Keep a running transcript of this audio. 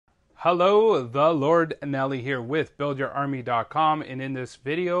Hello, the Lord Nelly here with BuildYourArmy.com, and in this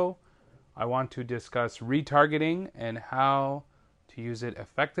video I want to discuss retargeting and how to use it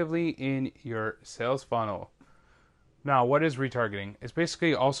effectively in your sales funnel. Now, what is retargeting? It's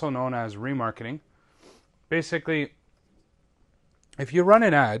basically also known as remarketing. Basically, if you run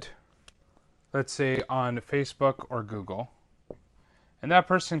an ad, let's say on Facebook or Google, and that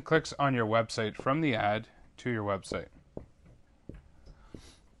person clicks on your website from the ad to your website,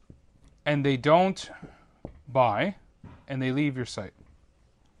 and they don't buy, and they leave your site.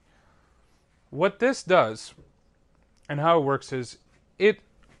 What this does, and how it works, is it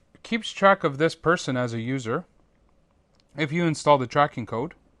keeps track of this person as a user. If you install the tracking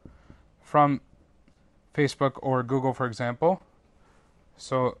code from Facebook or Google, for example,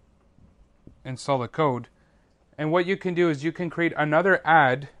 so install the code, and what you can do is you can create another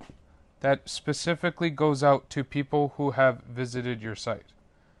ad that specifically goes out to people who have visited your site.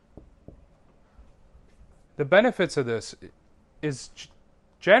 The benefits of this is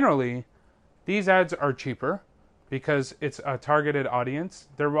generally these ads are cheaper because it's a targeted audience.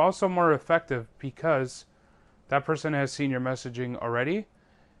 They're also more effective because that person has seen your messaging already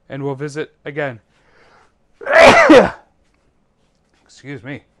and will visit again. Excuse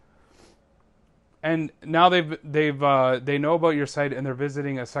me. And now they know about your site and they're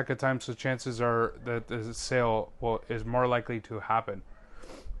visiting a second time, so chances are that the sale is more likely to happen.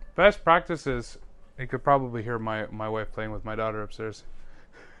 Best practices. You could probably hear my wife playing with my daughter upstairs.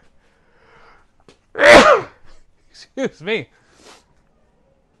 Excuse me.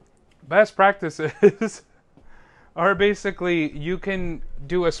 Best practices are basically you can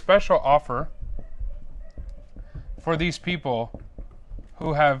do a special offer for these people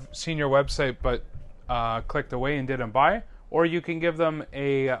who have seen your website but clicked away and didn't buy, or you can give them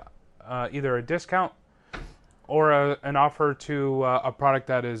either a discount or an offer to a product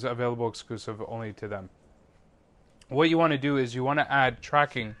that is available exclusive only to them. What you want to do is you want to add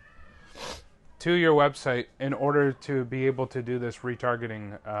tracking to your website in order to be able to do this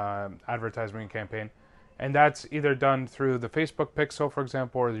retargeting advertisement campaign. And that's either done through the Facebook pixel, for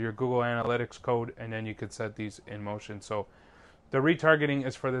example, or your Google Analytics code, and then you could set these in motion. So the retargeting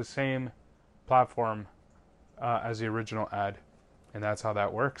is for the same platform as the original ad, and that's how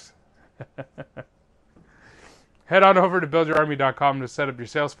that works. Head on over to BuildYourArmy.com to set up your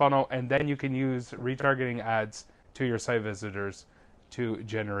sales funnel, and then you can use retargeting ads to your site visitors to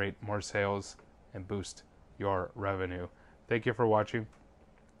generate more sales and boost your revenue. Thank you for watching.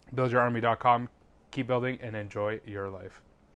 BuildYourArmy.com. Keep building and enjoy your life.